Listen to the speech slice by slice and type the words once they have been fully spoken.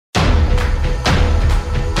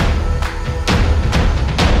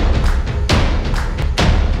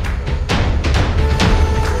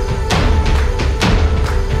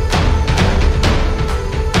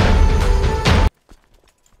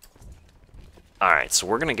Alright, so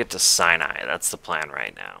we're going to get to Sinai. That's the plan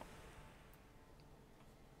right now.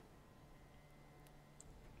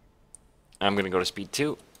 I'm going to go to speed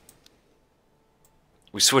 2.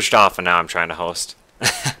 We switched off and now I'm trying to host.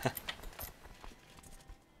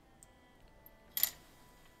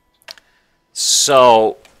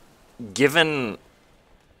 So, given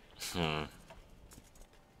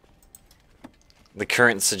the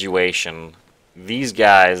current situation, these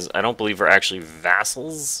guys, I don't believe, are actually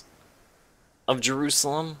vassals of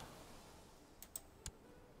Jerusalem.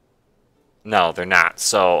 No, they're not.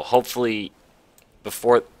 So, hopefully,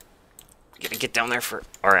 before... Gonna get down there for...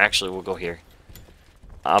 Or actually, we'll go here.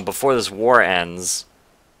 Before this war ends...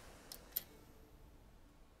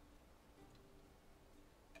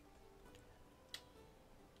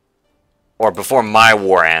 Or before my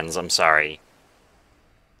war ends, I'm sorry.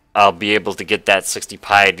 I'll be able to get that 60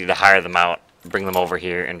 piety to hire them out, bring them over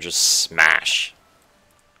here, and just smash.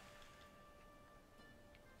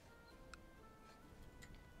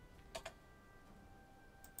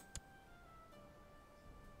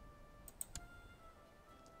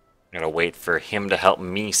 Gotta wait for him to help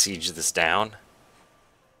me siege this down.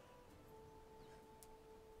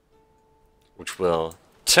 Which will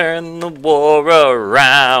turn the war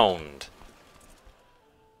around.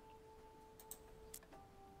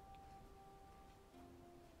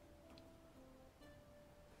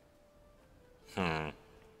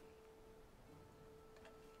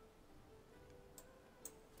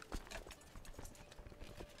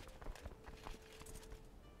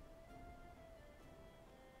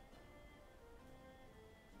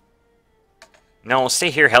 No, stay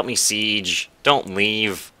here, help me siege. Don't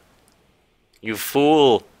leave. You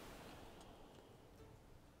fool.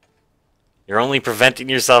 You're only preventing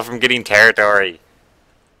yourself from getting territory.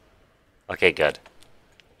 Okay, good.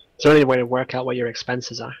 Is there any way to work out what your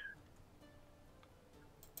expenses are?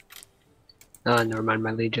 Never mind,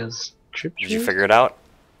 my Legio's troops. Did you figure it out?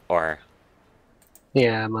 Or...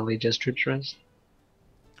 Yeah, my Legio's troops rest.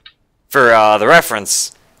 For the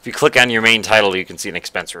reference, if you click on your main title, you can see an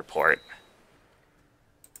expense report.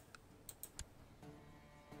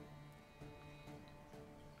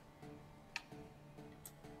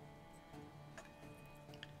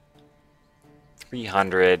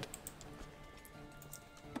 $300.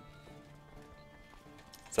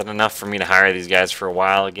 Is that enough for me to hire these guys for a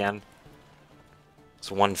while again?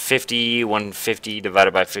 So 150, 150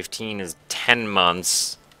 divided by 15 is 10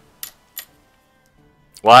 months.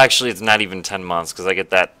 Well, actually, it's not even 10 months, because I get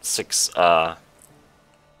that 6, I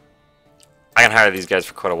can hire these guys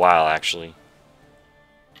for quite a while, actually.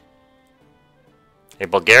 Hey,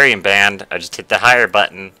 Bulgarian band, I just hit the hire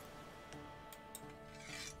button.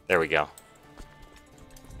 There we go.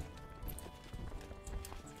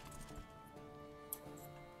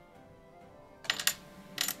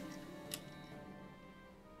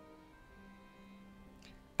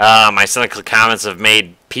 My cynical comments have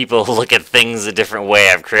made people look at things a different way.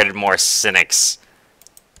 I've created more cynics.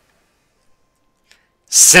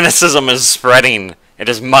 Cynicism is spreading. It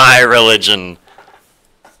is my religion.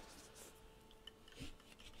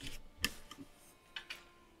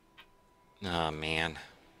 Oh, man.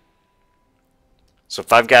 So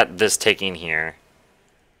if I've got this taking here,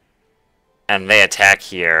 and they attack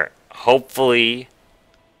here, hopefully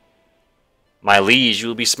my liege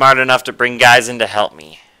will be smart enough to bring guys in to help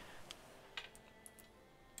me.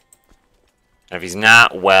 And if he's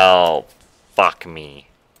not, well, fuck me.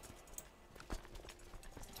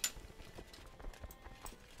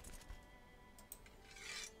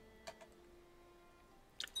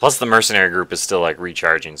 Plus the mercenary group is still like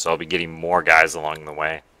recharging, so I'll be getting more guys along the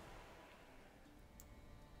way.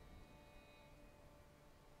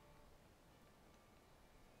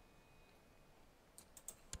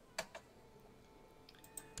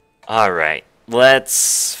 Alright,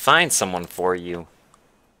 let's find someone for you.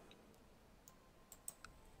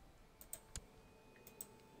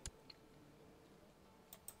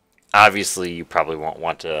 Obviously, you probably won't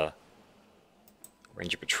want to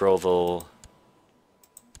arrange a betrothal.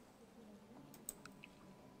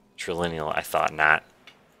 Trilineal, I thought not.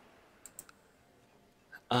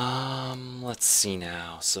 Let's see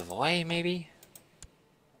now. Savoy, maybe?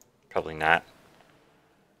 Probably not.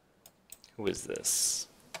 Who is this?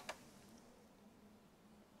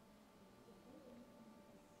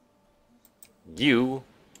 You.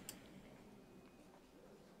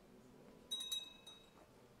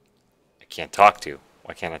 I can't talk to.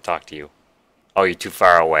 Why can't I talk to you? Oh, you're too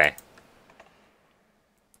far away.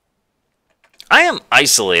 I am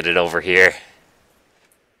isolated over here.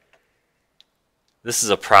 This is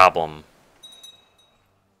a problem.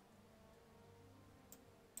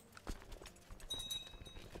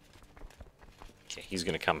 Okay, he's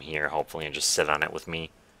gonna come here, hopefully, and just sit on it with me.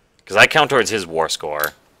 Because I count towards his war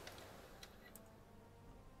score.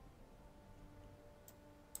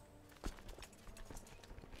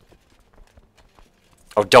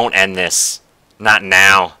 Oh, don't end this. Not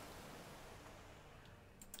now.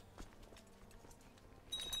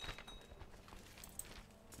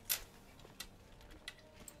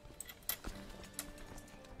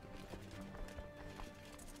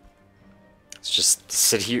 Let's just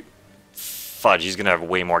sit here. Fudge, he's gonna have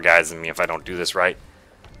way more guys than me if I don't do this right.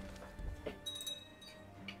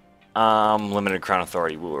 Limited Crown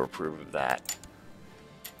Authority will approve of that.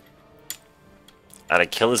 I gotta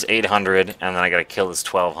kill his 800, and then I gotta kill his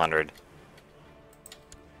 1200.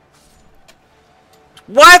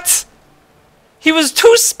 What?! He was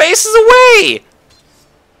 2 spaces away!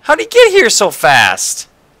 How'd he get here so fast?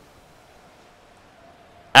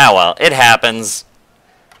 Ah well, it happens.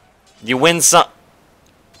 You win some...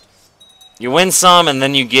 You win some, and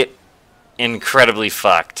then you get incredibly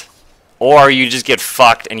fucked. Or you just get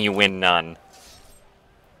fucked and you win none.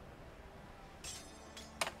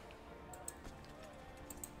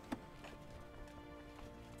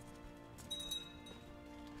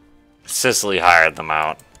 Sicily hired them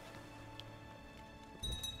out.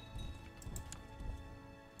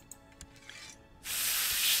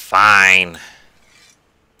 Fine.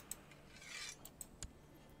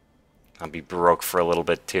 I'll be broke for a little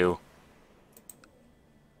bit too.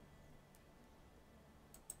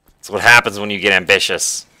 That's what happens when you get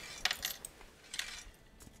ambitious.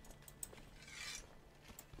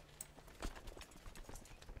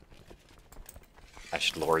 I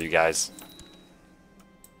should lower you guys.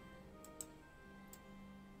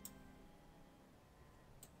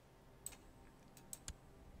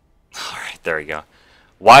 Alright, there we go.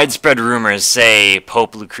 Widespread rumors say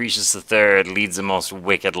Pope Lucretius III leads the most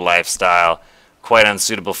wicked lifestyle, quite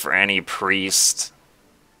unsuitable for any priest.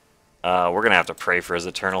 We're gonna have to pray for his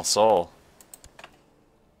eternal soul.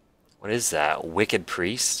 What is that? Wicked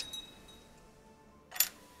priest?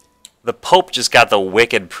 The Pope just got the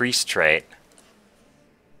wicked priest trait.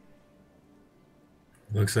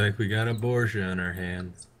 Looks like we got a Borgia on our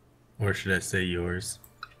hands. Or should I say yours?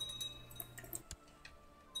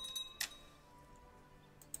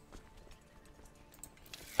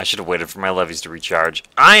 I should have waited for my levies to recharge.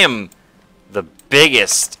 I am the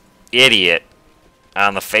biggest idiot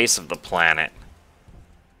on the face of the planet.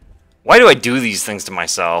 Why do I do these things to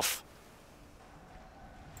myself?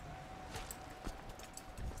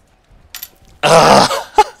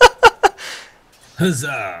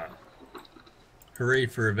 Huzzah! Hooray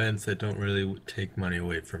for events that don't really take money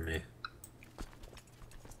away from me.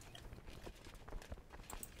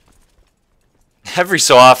 Every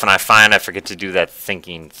so often I find I forget to do that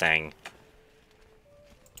thinking thing.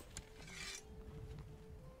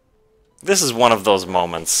 This is one of those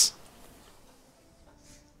moments.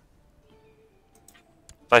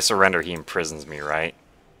 If I surrender, he imprisons me, right?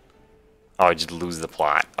 Oh, I just lose the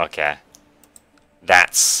plot. Okay.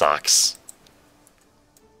 That sucks.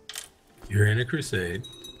 You're in a crusade,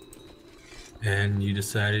 and you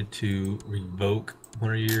decided to revoke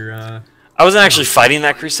one of your, I wasn't actually fighting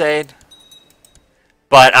that crusade.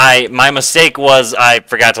 But my mistake was I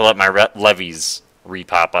forgot to let my levies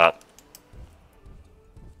re-pop up.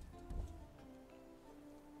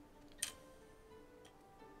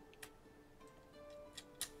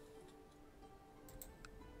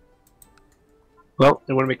 Well,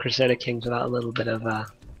 there wouldn't be Crusader Kings without a little bit of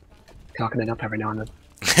cocking it up every now and then.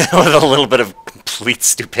 With a little bit of complete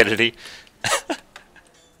stupidity.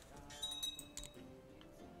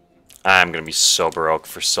 I'm gonna be so broke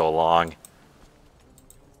for so long.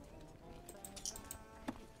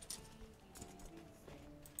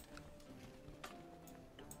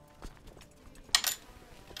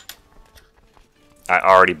 I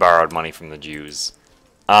already borrowed money from the Jews.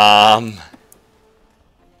 Well,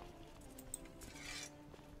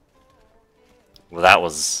 that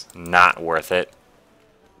was not worth it.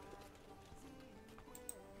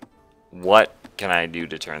 What can I do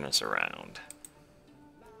to turn this around?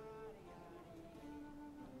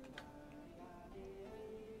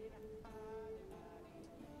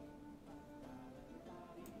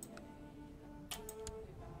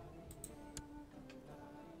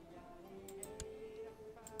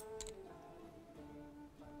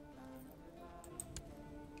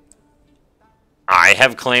 I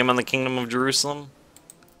have claim on the Kingdom of Jerusalem?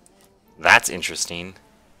 That's interesting.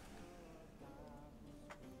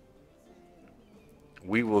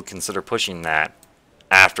 We will consider pushing that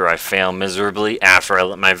after I fail miserably, after I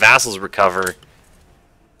let my vassals recover.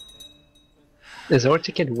 Is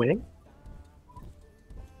Ortikid winning?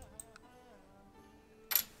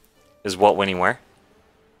 Is what winning where?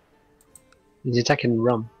 He's attacking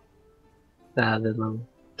Rum. The little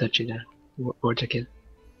duchy there. Or ticket.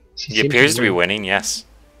 He appears to be winning, yes.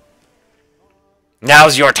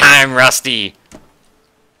 Now's your time, Rusty!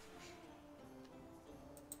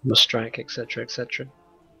 Must strike, etc., etc.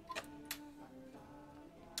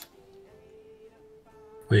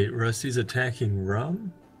 Wait, Rusty's attacking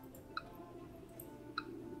Rum?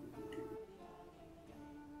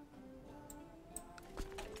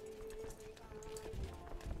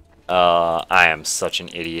 I am such an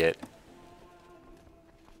idiot.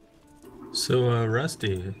 So,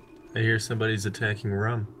 Rusty, I hear somebody's attacking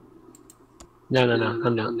Rum. No,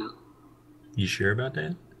 I'm not. You sure about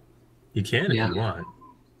that? You can if Yeah. you want.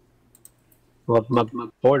 Well, my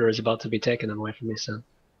border is about to be taken away from me, so.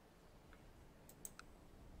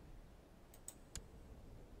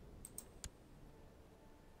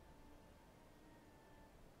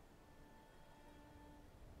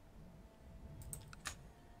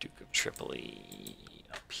 Duke of Tripoli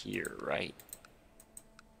up here, right?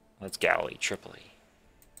 That's Galilee, Tripoli.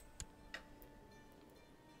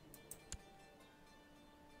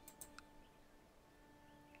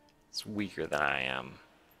 It's weaker than I am.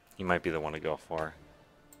 He might be the one to go for.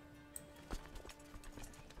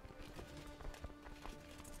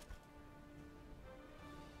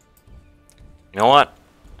 You know what?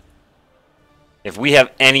 If we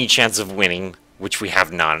have any chance of winning, which we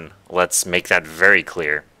have none, let's make that very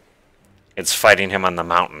clear. It's fighting him on the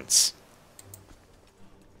mountains.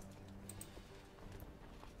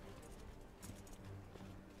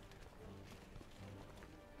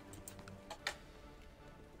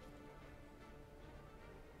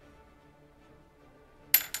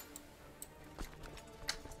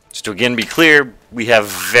 Just to again be clear, we have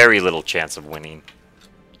very little chance of winning.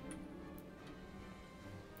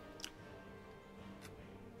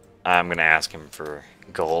 I'm gonna ask him for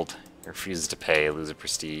gold. He refuses to pay, lose a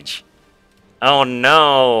prestige. Oh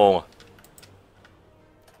no!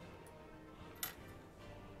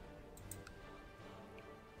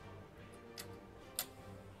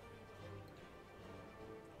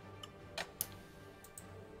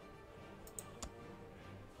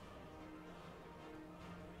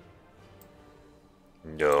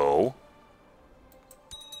 No.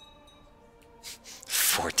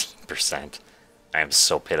 14%. I am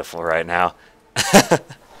so pitiful right now.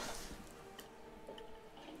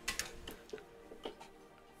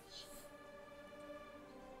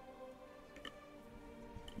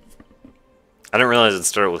 I didn't realize it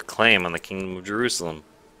started with claim on the Kingdom of Jerusalem.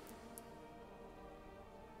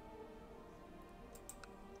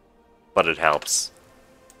 But it helps.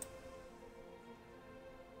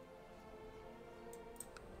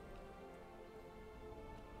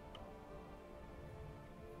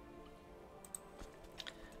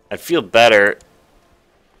 I'd feel better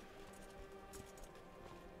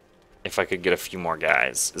if I could get a few more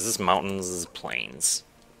guys. Is this mountains? Is this plains?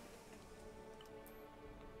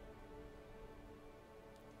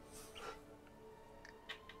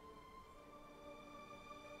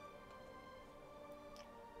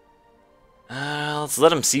 Let's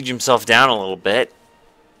let him siege himself down a little bit.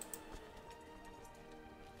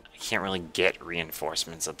 I can't really get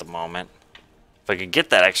reinforcements at the moment. If I could get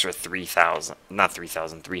that extra 3,000, not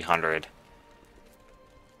 3,000, 300,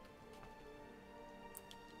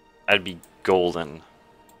 I'd be golden.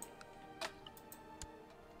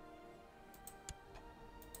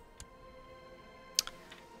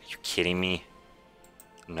 Are you kidding me?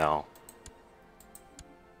 No.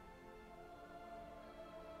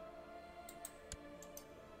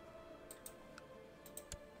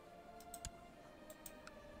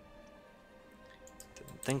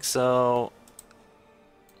 Didn't think so.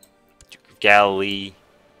 Duke of Galilee.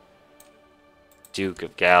 Duke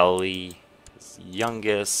of Galilee. His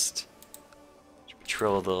youngest.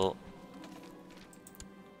 Betrothal.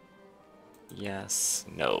 Yes.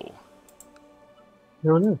 No.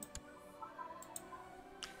 No.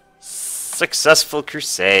 Successful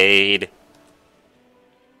crusade.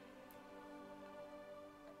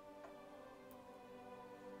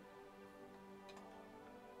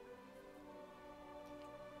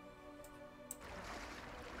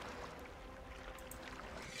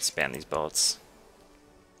 Expand these boats.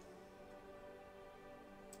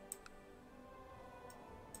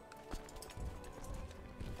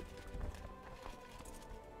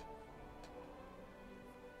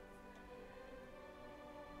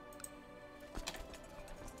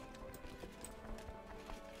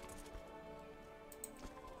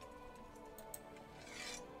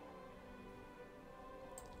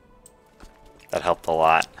 That helped a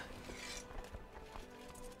lot.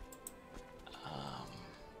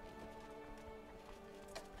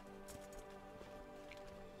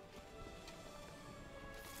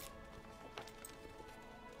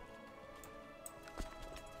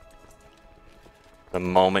 The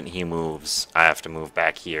moment he moves, I have to move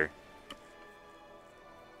back here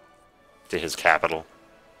to his capital.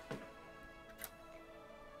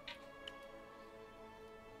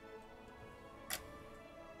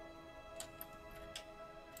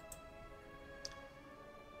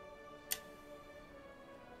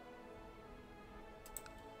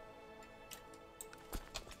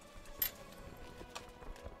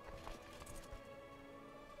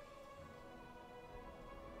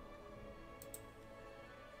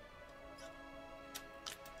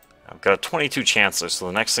 I've got a 22 chancellor, so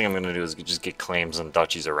the next thing I'm going to do is just get claims and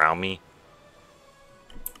duchies around me.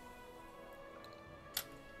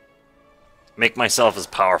 Make myself as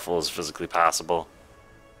powerful as physically possible.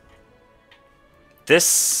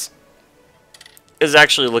 This is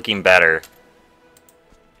actually looking better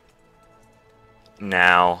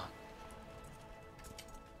now.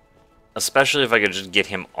 Especially if I could just get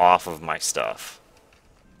him off of my stuff.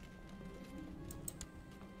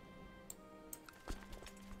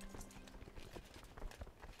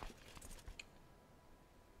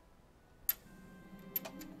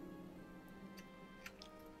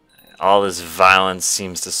 All this violence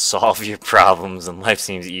seems to solve your problems, and life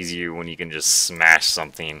seems easier when you can just smash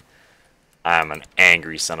something. I'm an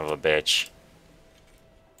angry son of a bitch.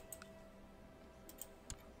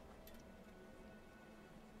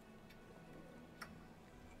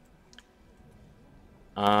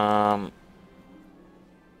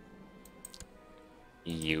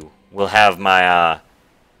 You will have my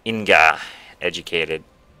Inga educated.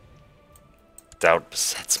 Doubt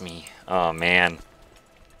besets me. Oh man.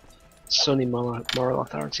 Sunni moral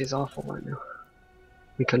authority is awful right now.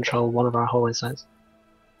 We control one of our holy sites.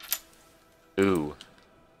 Ooh.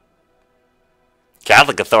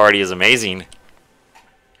 Catholic authority is amazing.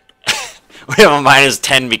 We have a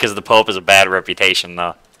 -10 because the Pope has a bad reputation,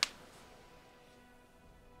 though.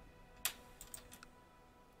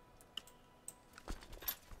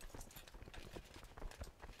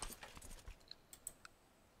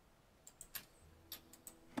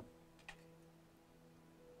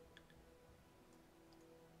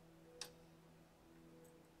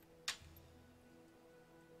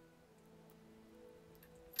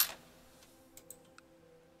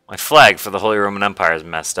 My flag for the Holy Roman Empire is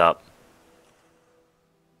messed up.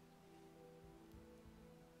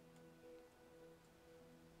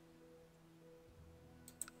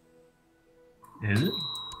 Is it?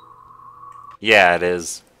 Yeah, it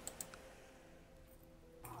is.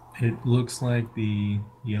 It looks like the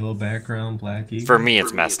yellow background, black eagle. For me,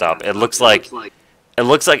 it's messed up. It looks like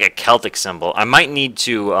a Celtic symbol. I might need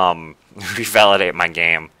to revalidate my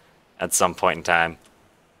game at some point in time.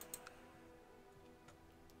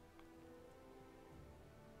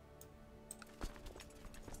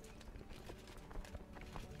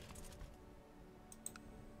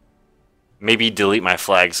 Maybe delete my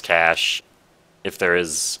flags cache if there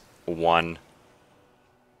is one.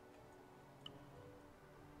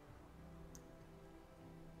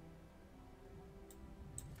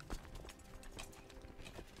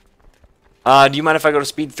 Do you mind if I go to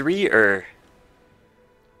speed 3, or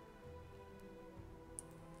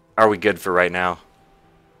are we good for right now?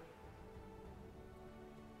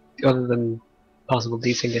 Other than possible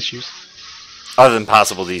desync issues. Other than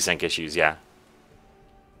possible desync issues, yeah.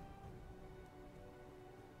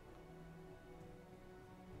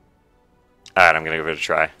 Alright, I'm gonna give it a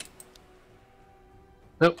try.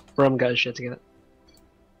 Nope, Rome got his shit together.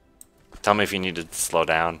 Tell me if you need to slow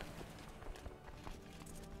down.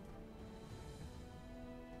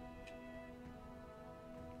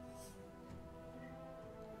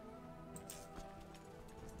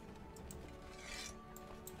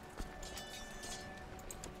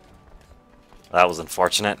 That was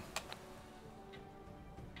unfortunate.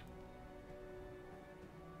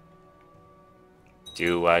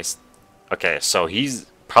 Do I... Okay, so he's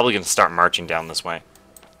probably going to start marching down this way.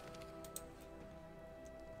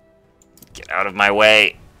 Get out of my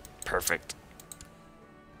way. Perfect.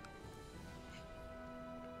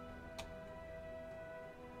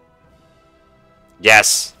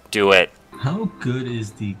 Yes, do it. How good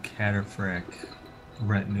is the Cataphract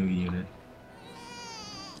retinue unit?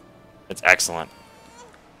 It's excellent.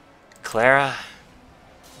 Clara?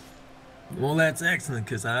 Well, that's excellent,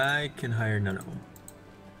 because I can hire none of them.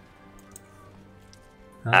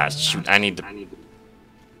 Ah, shoot, I need to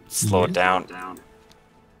slow it down.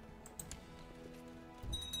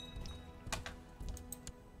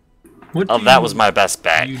 What Oh, do that was my best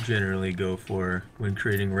bet. you generally go for when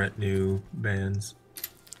creating retinue bands?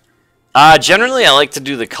 Generally, I like to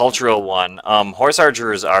do the cultural one. Horse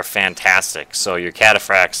archers are fantastic, so your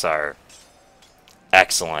cataphracts are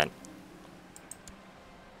excellent.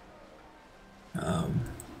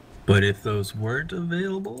 But if those weren't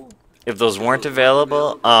available, If those weren't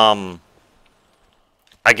available, I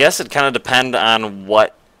guess it kind of depend on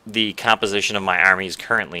what the composition of my armies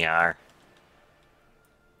currently are.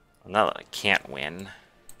 Now that I can't win,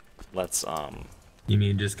 let's you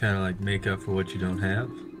mean just kind of like make up for what you don't have?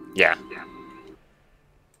 yeah.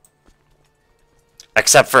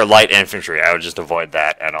 Except for light infantry, I would just avoid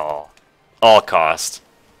that at all cost.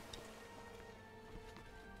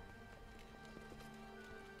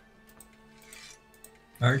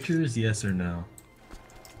 Archers, yes or no?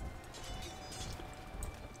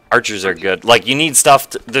 Archers are good. Like, you need stuff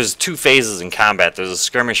there's two phases in combat. There's a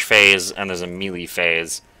skirmish phase and there's a melee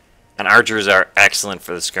phase. And archers are excellent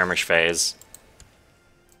for the skirmish phase.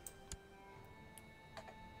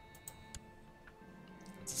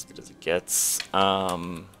 As good as it gets.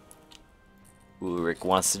 Ulrich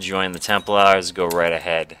wants to join the Templars. Go right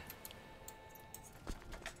ahead.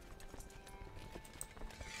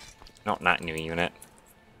 No, not new unit.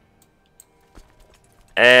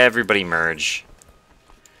 Everybody merge.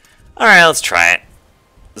 Alright, let's try it.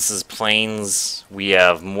 This is plains. We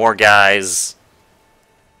have more guys.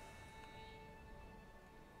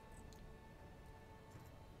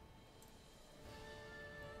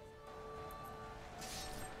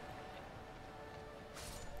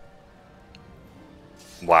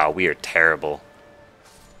 Wow, we are terrible.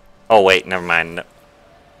 Oh wait, never mind. I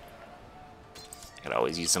could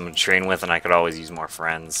always use someone to train with, and I could always use more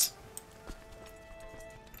friends.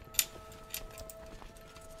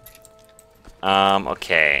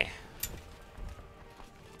 Okay.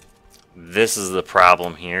 This is the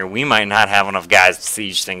problem here. We might not have enough guys to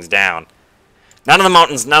siege things down. None of the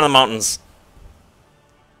mountains, none of the mountains.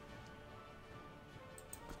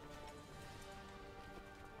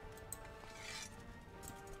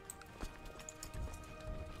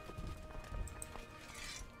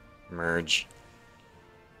 Merge.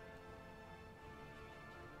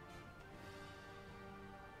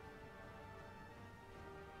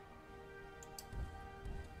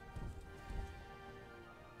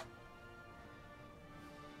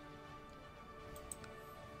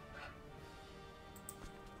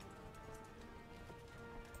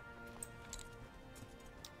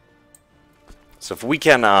 So if we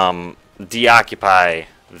can deoccupy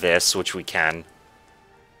this, which we can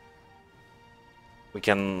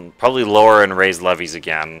probably lower and raise levies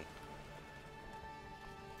again.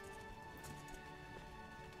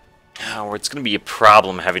 Oh, it's going to be a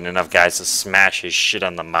problem having enough guys to smash his shit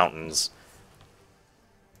on the mountains.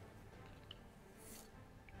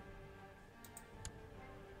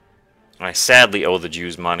 I sadly owe the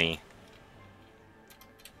Jews money.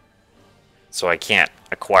 So I can't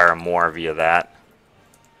acquire more via that.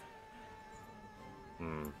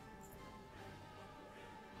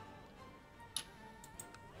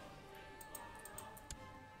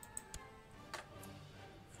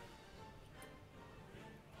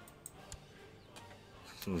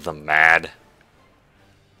 The Mad.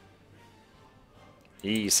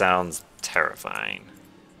 He sounds terrifying.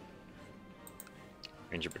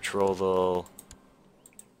 Ranger Betrothal.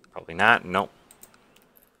 Probably not. Nope.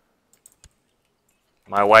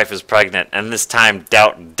 My wife is pregnant, and this time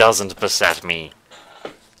doubt doesn't beset me.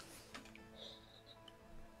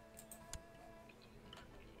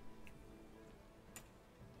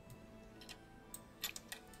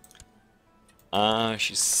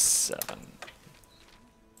 She's 7.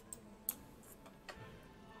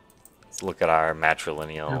 Let's look at our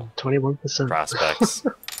matrilineal 21%. prospects.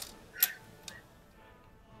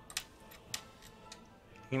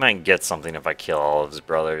 He might get something if I kill all of his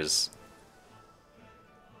brothers.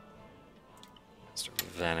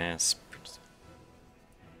 Venice,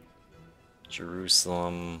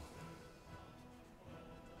 Jerusalem.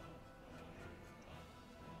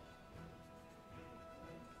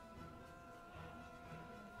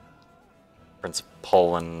 Prince of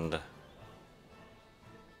Poland.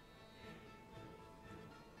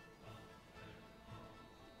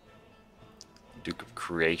 Duke of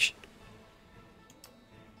Croatia.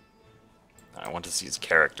 I want to see his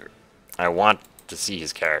character. I want to see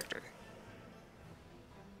his character.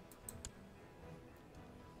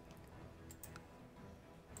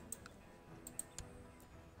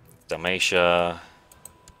 Dalmatia.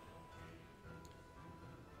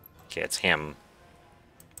 Okay, it's him.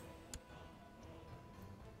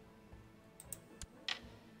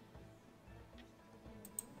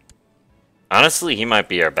 Honestly, he might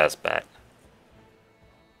be our best bet.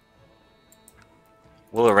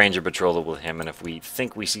 We'll arrange a betrothal with him, and if we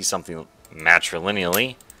think we see something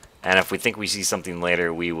matrilineally, and if we think we see something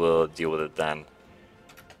later, we will deal with it then.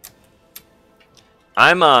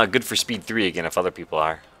 I'm good for speed 3 again if other people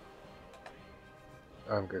are.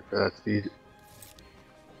 I'm good for that speed.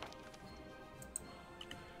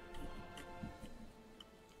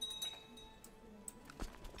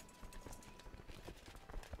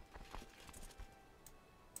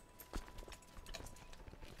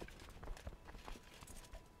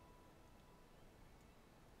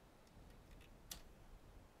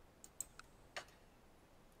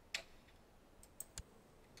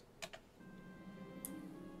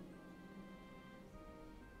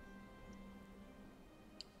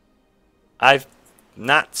 I'm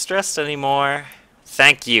not stressed anymore.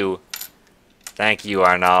 Thank you. Thank you,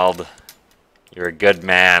 Arnold. You're a good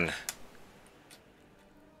man.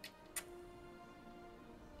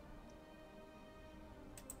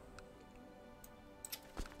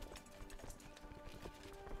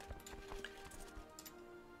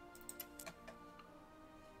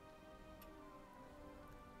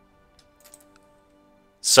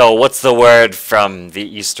 So, what's the word from the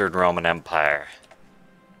Eastern Roman Empire?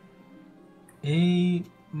 A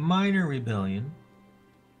minor rebellion,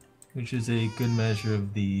 which is a good measure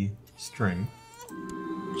of the strength.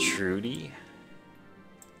 Trudy?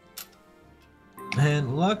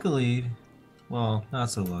 And luckily, well,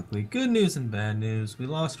 not so luckily, good news and bad news. We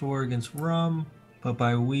lost war against Rum, but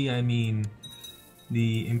by we I mean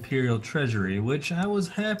the Imperial Treasury, which I was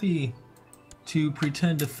happy to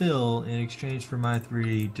pretend to fill in exchange for my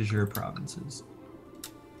 3 de jure provinces.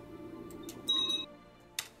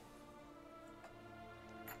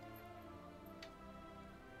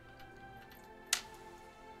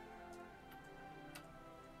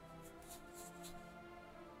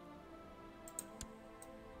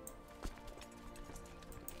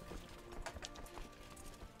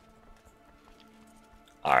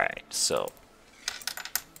 Alright, so...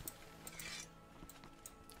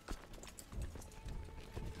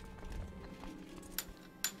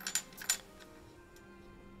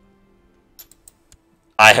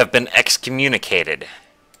 I have been excommunicated.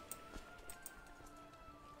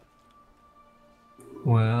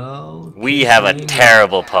 Well, We have a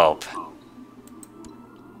terrible pope.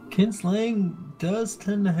 Kinslaying does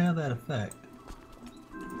tend to have that effect.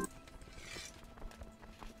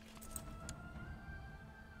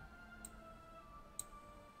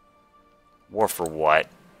 War for what?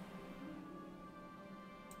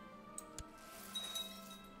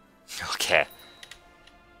 Okay.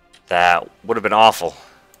 That would have been awful.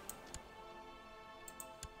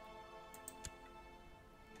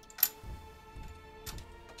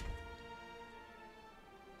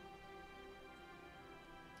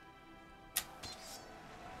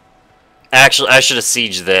 Actually, I should have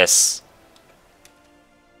sieged this.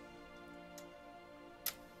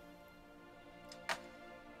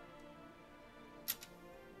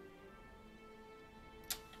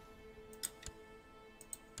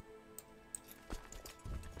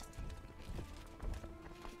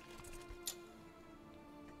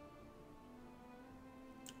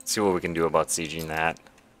 See what we can do about sieging that.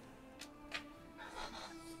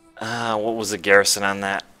 What was the garrison on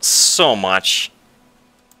that? So much.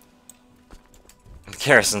 The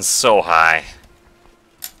garrison's so high.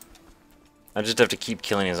 I just have to keep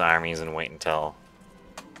killing his armies and wait until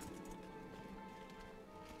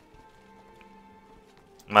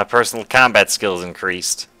my personal combat skills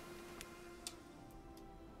increased.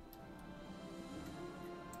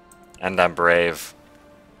 And I'm brave.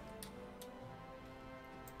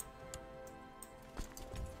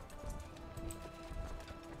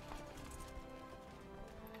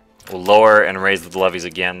 We'll lower and raise the levies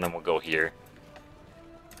again, then we'll go here.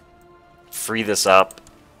 Free this up.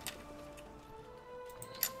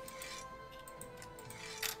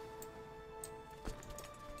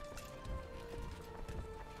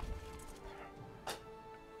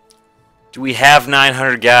 Do we have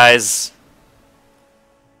 900 guys?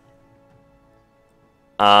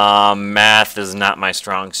 Math is not my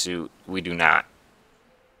strong suit. We do not.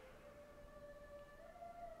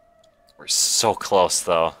 We're so close,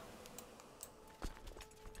 though.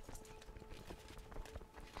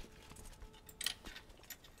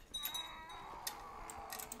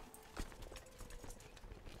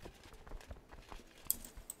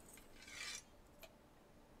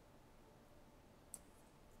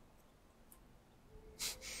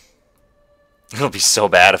 It'll be so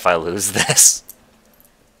bad if I lose this.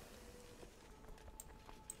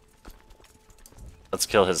 Let's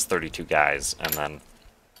kill his 32 guys, and then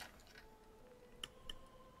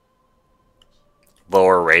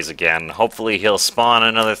lower raise again. Hopefully he'll spawn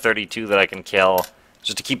another 32 that I can kill,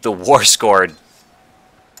 just to keep the war score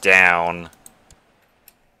down.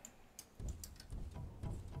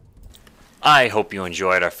 I hope you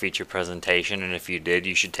enjoyed our feature presentation, and if you did,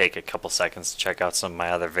 you should take a couple seconds to check out some of my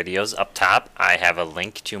other videos. Up top, I have a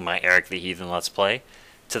link to my Eric the Heathen Let's Play.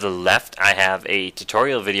 To the left, I have a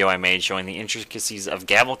tutorial video I made showing the intricacies of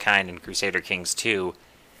Gavelkind in Crusader Kings 2.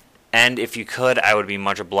 And if you could, I would be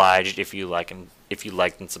much obliged if you liked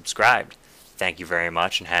and subscribed. Thank you very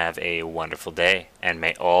much, and have a wonderful day, and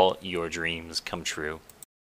may all your dreams come true.